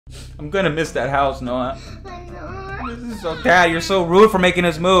I'm gonna miss that house, Noah. I know. This is so, Dad, you're so rude for making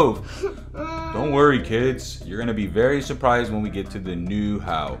us move. Don't worry, kids. You're gonna be very surprised when we get to the new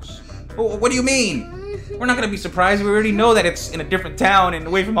house. Oh, what do you mean? We're not gonna be surprised. We already know that it's in a different town and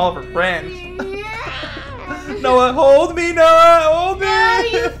away from all of our friends. Noah, hold me, Noah, hold me. No,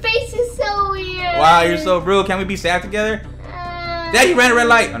 your face is so weird. Wow, you're so rude. Can we be sad together? Dad, you ran a red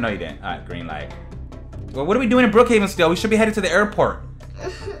light. Oh, no, you didn't. All right, green light. Well, what are we doing in Brookhaven still? We should be headed to the airport.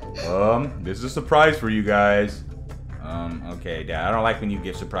 This is a surprise for you guys. Okay, Dad, I don't like when you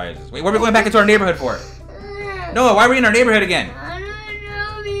give surprises. Wait, what are we going back into our neighborhood for? Noah, why are we in our neighborhood again? I don't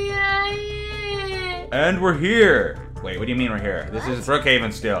know, And we're here. Wait, what do you mean we're here? This is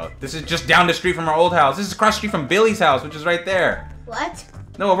Brookhaven still. This is just down the street from our old house. This is across the street from Billy's house, which is right there. What?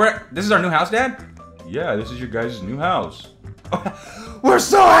 No, this is our new house, Dad? Yeah, this is your guys' new house. We're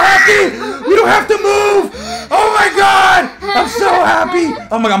so happy! We don't have to move! Oh my god! I'm so happy!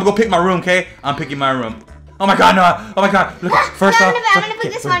 Oh my god, I'm gonna go pick my room, okay? I'm picking my room. Oh my god, no! Oh my god! Look, first off, I'm gonna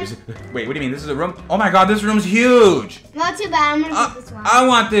pick this one. Wait, what do you mean? This is a room? Oh my god, this room's huge! Not too bad. I'm gonna pick this one. I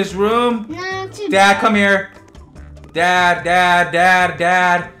want this room. No, not too bad. Dad, come here. Dad.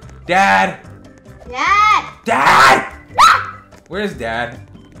 Where's Dad?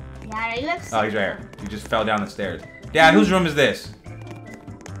 Dad, are you upset? Oh, he's right here. He just fell down the stairs. Dad, whose room is this?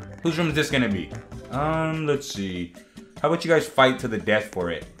 Whose room is this gonna be? Let's see. How about you guys fight to the death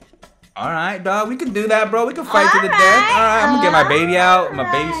for it? Alright, dog, we can do that, bro. We can fight to the death. Alright, I'm gonna get my baby out. My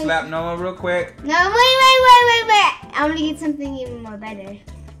baby slap Noah real quick. No, wait. I'm gonna get something even more better.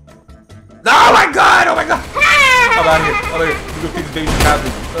 Oh my god! Oh my god! I'm out of here. Over here. You go take this baby to the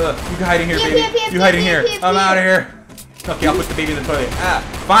bathroom. You can hide in here, baby. You hide in here. I'm out of here. Okay, I'll put the baby in the toilet.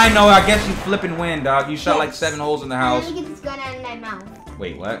 Fine, Noah. I guess you flipping win, dog. You shot like 7 holes in the house. Let me get this gun out of my mouth.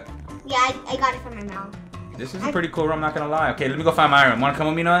 Wait, what? Yeah, I got it from my mouth. This is a pretty cool room, I'm not gonna lie. Okay, let me go find my room. Wanna come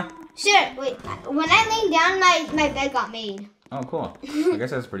with me, Noah? Sure. Wait, when I laid down, my bed got made. Oh, cool. I guess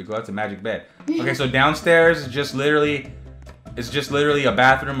that's pretty cool. That's a magic bed. Okay, so downstairs is just literally, a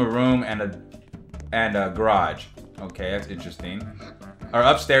bathroom, a room, and a garage. Okay, that's interesting. Our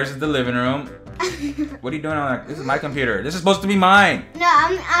upstairs is the living room. What are you doing on that? This is my computer. This is supposed to be mine. No,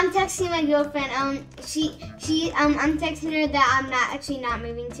 I'm texting my girlfriend. I'm texting her that I'm not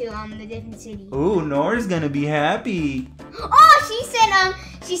moving to the different city. Ooh, Nora's gonna be happy. Oh,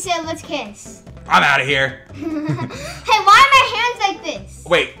 she said let's kiss. I'm out of here. Hey, why are my hands like this?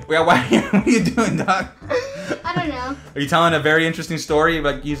 Wait, why? What are you doing, Doc? I don't know. Are you telling a very interesting story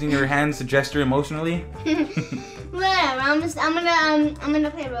about using your hands to gesture emotionally? Whatever. I'm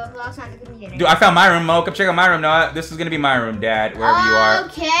gonna play Roblox on the computer. Dude, I found my room, Mo. Come check out my room, Noah. This is gonna be my room, Dad, wherever you are.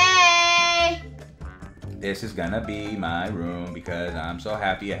 Okay. This is gonna be my room because I'm so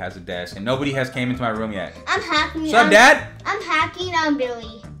happy it has a desk and nobody has came into my room yet. I'm hacking. What's up, Dad? I'm hacking on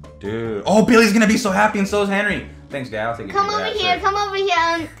Billy. Dude. Oh, Billy's gonna be so happy and so is Henry. Thanks, Dad. I'll take it. Come over here. Come over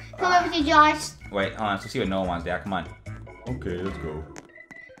here. Come over here, Josh. Wait, hold on. Let's see what Noah wants, Dad. Come on. Okay, let's go.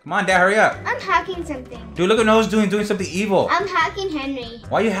 Come on, Dad. Hurry up. I'm hacking something. Dude, look what Noah's doing something evil. I'm hacking Henry.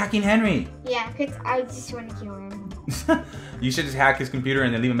 Why are you hacking Henry? Yeah, because I just want to kill him. You should just hack his computer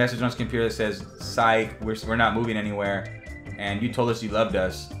and then leave a message on his computer that says, "Psych, we're not moving anywhere, and you told us you loved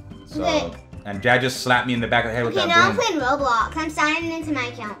us." So, okay. And Dad just slapped me in the back of the head with that broom. Okay, now I'm playing Roblox. I'm signing into my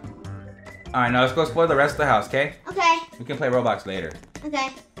account. All right, now let's go explore the rest of the house, okay? Okay. We can play Roblox later. Okay.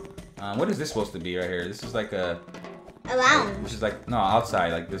 What is this supposed to be right here? This is like a lounge. This is like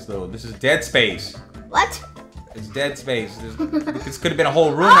outside, like this is dead space. What? It's dead space. This could have been a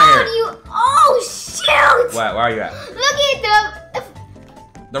whole room right here. Oh shoot! What? Where are you at? Look at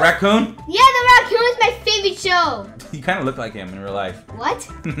the raccoon? Yeah, the raccoon is my favorite show. You kind of look like him in real life. What?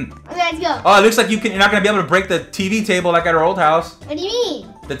 Okay, let's go. Oh, it looks like you're not gonna be able to break the TV table like at our old house. What do you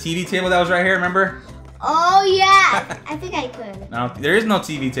mean? The TV table that was right here, remember? Oh yeah, I think I could. No, there is no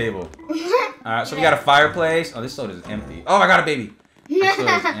TV table. All right, so we got a fireplace. Oh, this soda is empty. Oh, I got a baby. This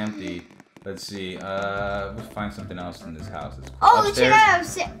soda is empty. Let's see. Let's find something else in this house. Check out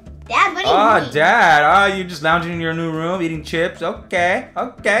Dad, what are you doing? Dad. You're just lounging in your new room, eating chips. Okay,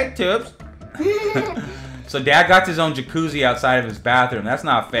 chips. So Dad got his own jacuzzi outside of his bathroom. That's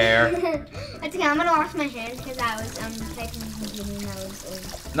not fair. That's okay. I'm gonna wash my hands because I was typing something and I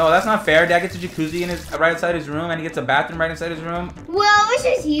was. No, that's not fair. Dad gets a jacuzzi right inside his room, and he gets a bathroom right inside his room. Well, let's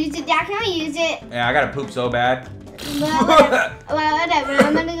just use it. Dad, can we use it? Yeah, I gotta poop so bad. Well, whatever.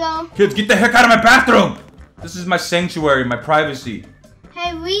 I'm gonna go. Kids, get the heck out of my bathroom! This is my sanctuary, my privacy.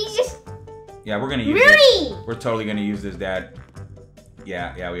 Hey, we just. Yeah, we're gonna use it. We're totally gonna use this, Dad.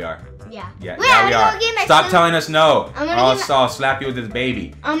 Yeah, we are. Yeah. Yeah, we are. Stop telling us no. I'll slap you with this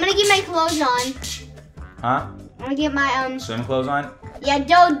baby. I'm gonna get my clothes on. Huh? I'm gonna get my swim clothes on? Yeah,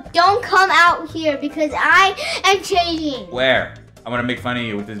 don't come out here because I am changing. Where? I'm gonna make fun of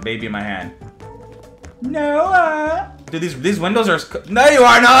you with this baby in my hand. Noah. Dude, these windows are. No, you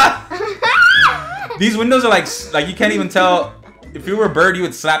are Noah. These windows are like you can't even tell. If you were a bird, you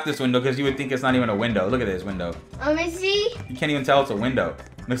would slap this window because you would think it's not even a window. Look at this window. Let me see. You can't even tell it's a window.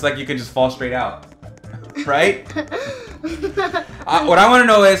 Looks like you could just fall straight out. Right? What I want to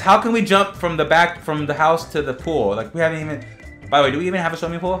know is how can we jump from the house to the pool? Like we haven't even. By the way, do we even have a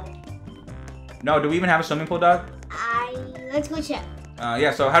swimming pool? No, do we even have a swimming pool, dog? Let's go check.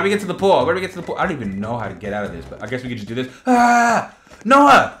 Yeah. So how do we get to the pool? Where do we get to the pool? I don't even know how to get out of this, but I guess we could just do this. Ah,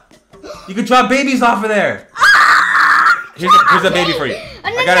 Noah, you could drop babies off of there. Here's a baby for you.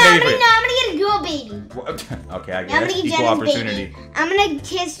 I got a baby for you. No, I'm gonna get a girl baby. Okay, I I'm guess. gonna get Equal Jenna's opportunity. baby. I'm gonna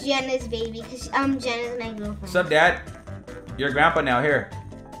kiss Jenna's baby because Jenna's my girlfriend. What's up, Dad? You're a grandpa now. Here.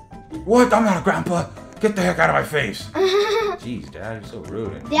 What? I'm not a grandpa. Get the heck out of my face. Jeez, Dad, you're so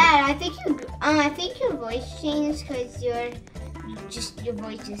rude. Dad, I think your voice changed because your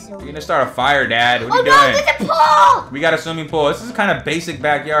voice is so. You're gonna start a fire, Dad. What are you no, doing? there's a pool! We got a swimming pool. This is kind of basic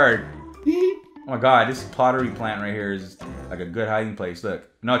backyard. Oh my God, this pottery plant right here is like a good hiding place. Look,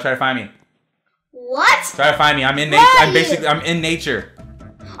 no, try to find me. What? Try to find me. I'm in nature. I'm in nature.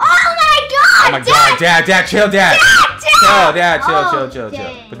 Oh my God! Oh my God, Dad, chill, Dad. Chill.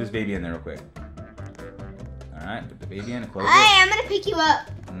 Dang. Put this baby in there real quick. All right, put the baby in and close it. Hey, I'm gonna pick you up.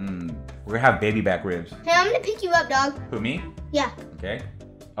 We're gonna have baby back ribs. Hey, I'm gonna pick you up, dog. Who, me? Yeah. Okay.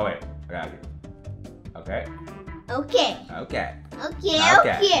 Oh wait, I got you. Okay. Okay.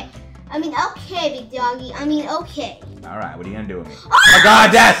 I mean, okay, big doggy. I mean, okay. All right, what are you gonna do with me? Oh my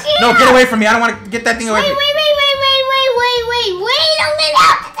God, Dad! Shit. No, get away from me! I don't want to get that thing away from me. Wait a minute!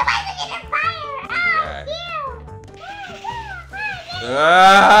 It's about to get on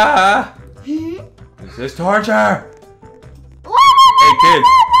fire! This is torture! Hey kids,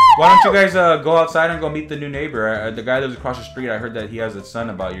 why don't you guys go outside and go meet the new neighbor? The guy that lives across the street, I heard that he has a son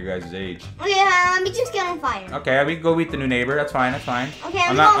about your guys' age. Okay, let me just get on fire. Okay, we can go meet the new neighbor. That's fine. Okay,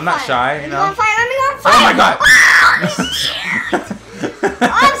 I'm not shy, you know. Let me go on fire. Oh my God!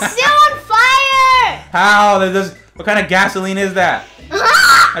 I'm still on fire! How? What kind of gasoline is that?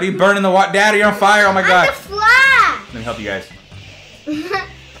 How do you burn in the water? Dad, you're on fire! Oh my God! I'm the flash. Let me help you guys.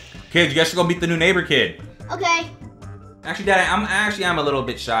 Kids, you guys should go meet the new neighbor kid. Okay. Actually, Dad, I'm a little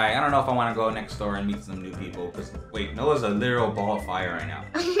bit shy. I don't know if I want to go next door and meet some new people. Cause wait, Noah's a literal ball of fire right now.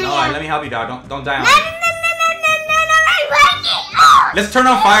 Noah, let me help you, dog. Don't die on me. Let's turn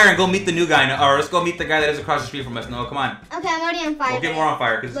on fire and go meet the new guy, or let's go meet the guy that is across the street from us. Noah, come on. Okay, I'm already on fire. We'll get more on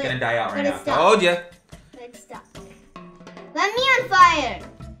fire because it's gonna die out right now. Stop. Told ya. Let's stop. Let me on fire.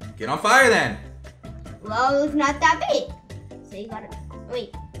 Get on fire then. Well, it's not that big. So you gotta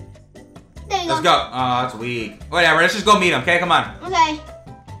wait. There you Let's go. Oh, that's weak. Whatever. Let's just go meet him. Okay, come on. Okay.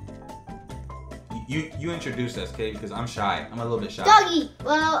 You introduce us, okay? Because I'm shy. I'm a little bit shy. Doggy.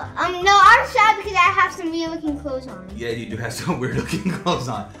 Well, no, I'm shy because I have some weird looking clothes on. Yeah, you do have some weird looking clothes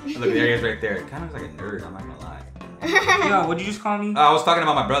on. Look, there he is right there. Kind of looks like a nerd. I'm not gonna lie. Yo, what did you just call me? I was talking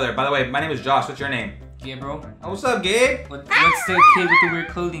about my brother. By the way, my name is Josh. What's your name? Yeah, bro. Oh, what's up, Gabe? What's the kid with the weird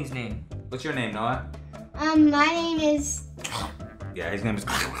clothing's name? What's your name, Noah? My name is. Yeah, his name is.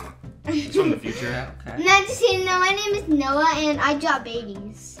 He's from the future. Yeah, okay. Not just kidding. No, my name is Noah, and I drop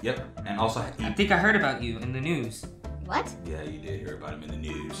babies. Yep, and also I think I heard about you in the news. What? Yeah, you did hear about him in the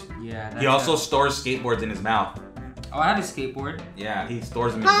news. Yeah. He also stores skateboards in his mouth. Oh, I have a skateboard. Yeah, he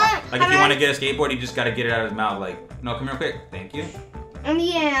stores them in his mouth. Like if you want to get a skateboard, you just gotta get it out of his mouth. Like, no, come here quick. Thank you. I'm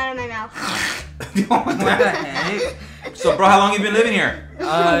getting it out of my mouth. What the heck? So, bro, how long you been living here?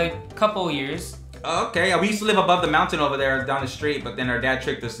 Couple years. Okay, we used to live above the mountain over there down the street, but then our dad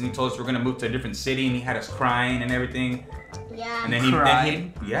tricked us and he told us we're gonna move to a different city and he had us crying and everything. Yeah. And then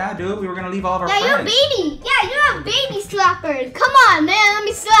Crying? yeah, dude, we were gonna leave all of our Yeah, friends. you're a baby. Yeah, you're a baby slapper. Come on, man, let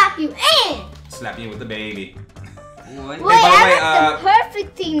me slap you. Slap you with the baby. What? Wait, by the way, I have the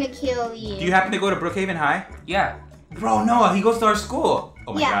perfect thing to kill you. Do you happen to go to Brookhaven High? Yeah. Bro, Noah, he goes to our school.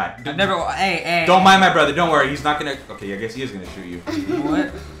 Oh my Yeah. God. I've never. Hey. Don't mind my brother. Don't worry. He's not gonna. Okay, I guess he is gonna shoot you.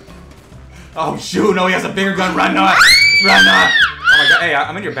 What? Oh shoot! No, he has a bigger gun. Run, Noah! Run, Noah! Oh my God! Hey,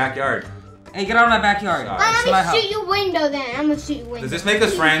 I'm in your backyard. Hey, get out of my backyard. Sorry. It's my Let me house. shoot your window then. I'm gonna shoot your window. Does this make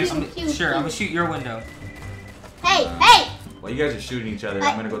us friends? Sure, I'm gonna shoot your window. Hey! Well, you guys are shooting each other.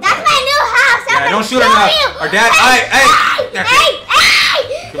 I'm gonna go. That's try. my new house. Yeah, don't shoot him now. Our dad. Hey! Hey!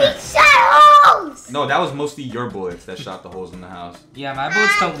 Come here. He shot holes. No, that was mostly your bullets that shot the holes in the house. Yeah, my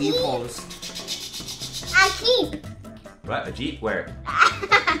bullets don't leave holes. I keep. What? A Jeep? Where?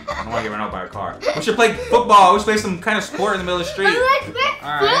 I don't want to get run out by a car. We should play football. We should play some kind of sport in the middle of the street. Alright.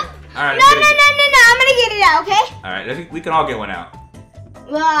 All right. No. I'm gonna get it out, okay? All right. We can all get one out.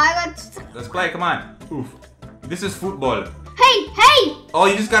 Well, I got stuck. Let's play. Come on. Oof. This is football. Hey, hey! Oh,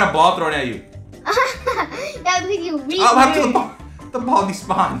 you just got a ball thrown at you. That's because you read. Oh, how did the ball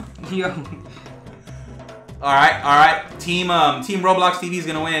despawn? Yo. All right. Team Roblox TV is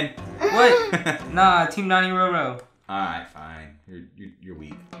gonna win. What? Nah, Team Nani Roro. All right, fine. You're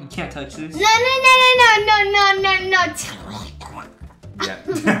weak. You can't touch this. No. Yeah.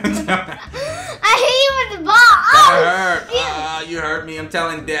 I hit you with the ball. Oh, That hurt. You hurt me. I'm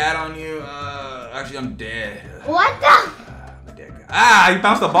telling Dad on you. Actually, I'm dead. what the? I'm a dead guy. You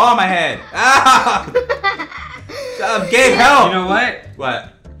bounced the ball on my head. Shut up, Gabe. Help. You know what?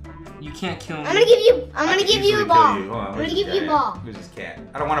 What? You can't kill me. I'm gonna give you. I'm I gonna could give you easily a ball. kill you. Hold on, I'm where's gonna this give you a guy? ball. Where's this cat?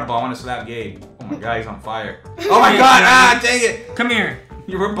 I don't want a ball. I want to slap Gabe. Oh my God, he's on fire. Oh my God! Ah, dang it! Come here.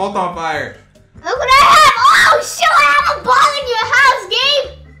 You were both on fire. Look what I have! Oh shit! I have a ball in your house,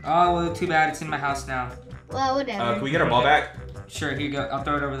 Gabe. Oh, well, too bad. It's in my house now. Well, whatever. Can we get our ball back? Sure, here you go. I'll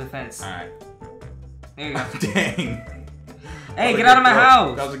throw it over the fence. All right. There you go. Dang. Hey, get out of my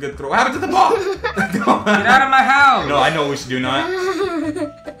house. That was a good throw. What happened to the ball? Get out of my house. No, I know what we should do now.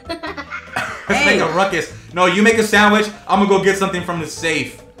 Let's Hey. make a ruckus. No, you make a sandwich. I'm gonna go get something from the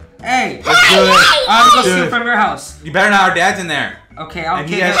safe. Hey. Let's do it. I'm gonna go Dude. steal from your house. You better not. Our dad's in there. Okay, I'll And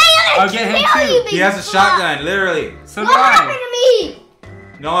he get has- him. I'll get him Kill you, too. He has a shotgun, literally. So do What happened I. to me?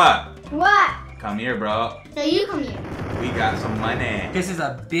 Noah, What? come here, bro. So you come here. We got some money. This is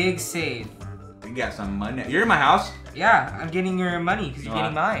a big save. We got some money. You're in my house. Yeah, I'm getting your money because you're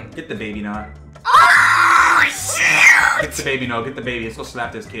getting mine. Get the baby, Noah. Oh shit! Get the baby, Noah. Get the baby. Let's go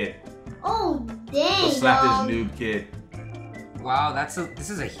slap this kid. Oh Let's dang! go slap dog. this noob kid. Wow, this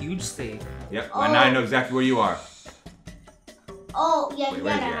is a huge save. Yep. Well, now I know exactly where you are. Oh yeah, Wait, you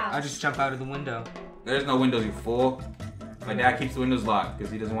where's got a he at? house. I'll just jump out of the window. There's no windows, you fool. My dad keeps the windows locked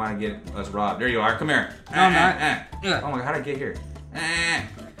because he doesn't want to get us robbed. There you are. Come here. No, I'm not. Yeah. Oh my God, how'd I get here?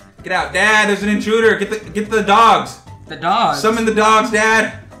 Get out, Dad. There's an intruder. Get the dogs. The dog. Summon the dogs,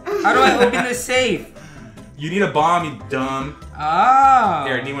 Dad. How do I open this safe? You need a bomb, you dumb. Oh.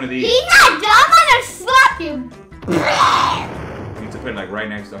 Here, I need one of these. He's not dumb. I'm gonna slap him. You need to put it like right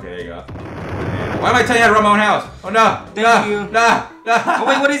next. Okay, there you go. Why am I telling you how to run my own house? Oh no. Thank you. No. Oh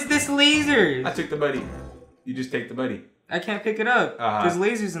wait, what is this laser? I took the buddy. You just take the buddy. I can't pick it up. Uh-huh. There's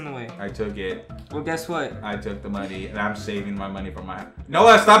lasers in the way. I took it. Well, guess what? I took the money, and I'm saving my money for my.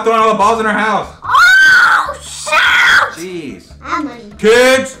 Noah, stop throwing all the balls in our house. Oh shoot! Jeez. I have money.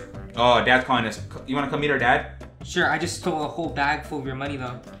 Kids. Oh, Dad's calling us. You want to come meet our dad? Sure, I just stole a whole bag full of your money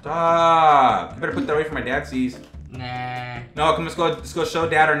though. Stop. You better put that away from my dad sees. Nah. No, come. Let's go show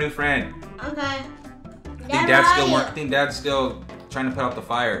Dad our new friend. Okay. I think Dad's still trying to put out the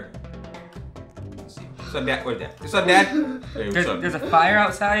fire. Let's see. What's up, Dad? Where's Dad? What's up, Dad? Hey, what's up? There's a fire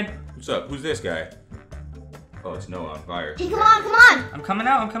outside. What's up? Who's this guy? Oh, it's Noah on fire. Hey, come on. I'm coming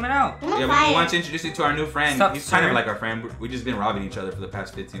out. I'm coming out. I'm on Yeah, fire. we want to introduce you to our new friend. Sup, He's kind of sir? like our friend. We just been robbing each other for the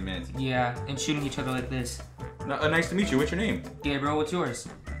past 15 minutes. Yeah, and shooting each other like this. Nice to meet you. What's your name? Gabriel, what's yours?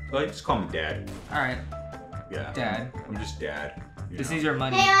 Just call me Dad. All right, Yeah. Dad. I'm just Dad. You This know. is your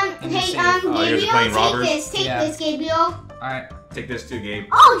money. Hey, in your safe. Oh, you're Gabriel, just playing take robbers? this. Take Yeah. this, Gabriel. All right. Take this too, Gabe.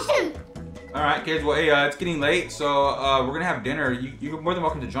 Oh shoot! All right, kids. Well, hey, it's getting late, so we're gonna have dinner. You're more than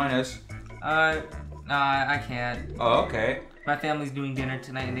welcome to join us. Nah, I can't. Oh, okay. My family's doing dinner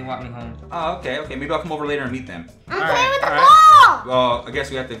tonight and they want me home. Oh, okay. Maybe I'll come over later and meet them. I'm All playing right, with the all ball. Well, I guess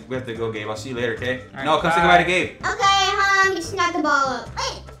we have to go, Gabe. I'll see you later, okay? All right, No, come say bye. goodbye to Gabe. Okay, just knock the ball up.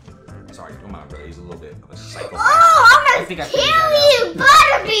 Hey. Sorry, come on, brother. He's a little bit of a psycho. Oh, I'm I think I gonna figured kill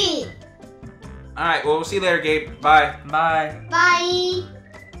you, Butterbean. All right. Well, we'll see you later, Gabe. Bye. Bye. Bye.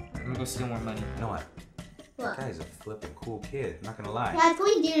 I'm gonna go steal more money. You know what? What? That guy's a flipping cool kid. I'm not gonna lie. That's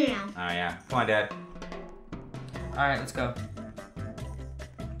what we do now. Oh yeah. Come on, Dad. All right, let's go.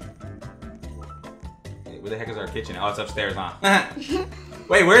 Hey, where the heck is our kitchen? Oh, it's upstairs, huh?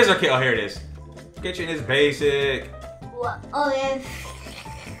 Wait, where is our kitchen? Oh, here it is. Kitchen is basic. What? Oh yeah.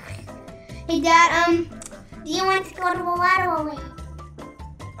 Hey, Dad. Do you want to go to the lateral?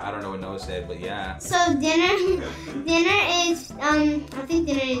 I don't know what Noah said, but yeah. So dinner is I think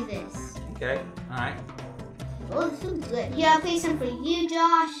dinner is this. Okay. All right. Oh, this looks good. Yeah, I'll play some for you,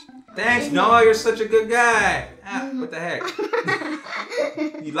 Josh. Thanks, Noah. You're such a good guy. Ah, what the heck?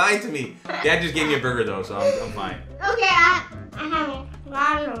 You lied to me. Dad just gave me a burger though, so I'm fine. Okay, I have a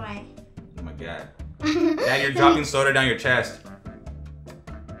lot of way. Oh my God. Dad, you're dropping soda down your chest.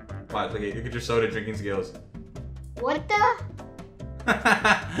 Watch, look at your soda drinking skills. What the?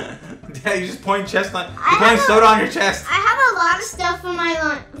 Dad, you just pouring chest on. I You're pouring have a- soda on your chest. I have a lot of stuff for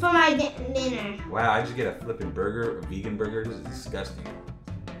my dinner. Wow, I just get a flipping burger, a vegan burger. This is disgusting.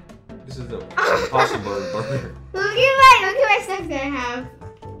 This is the impossible burger. Look at my stuff that I have.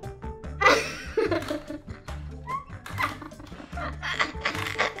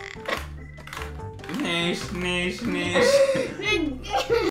 Nish, nish, nish.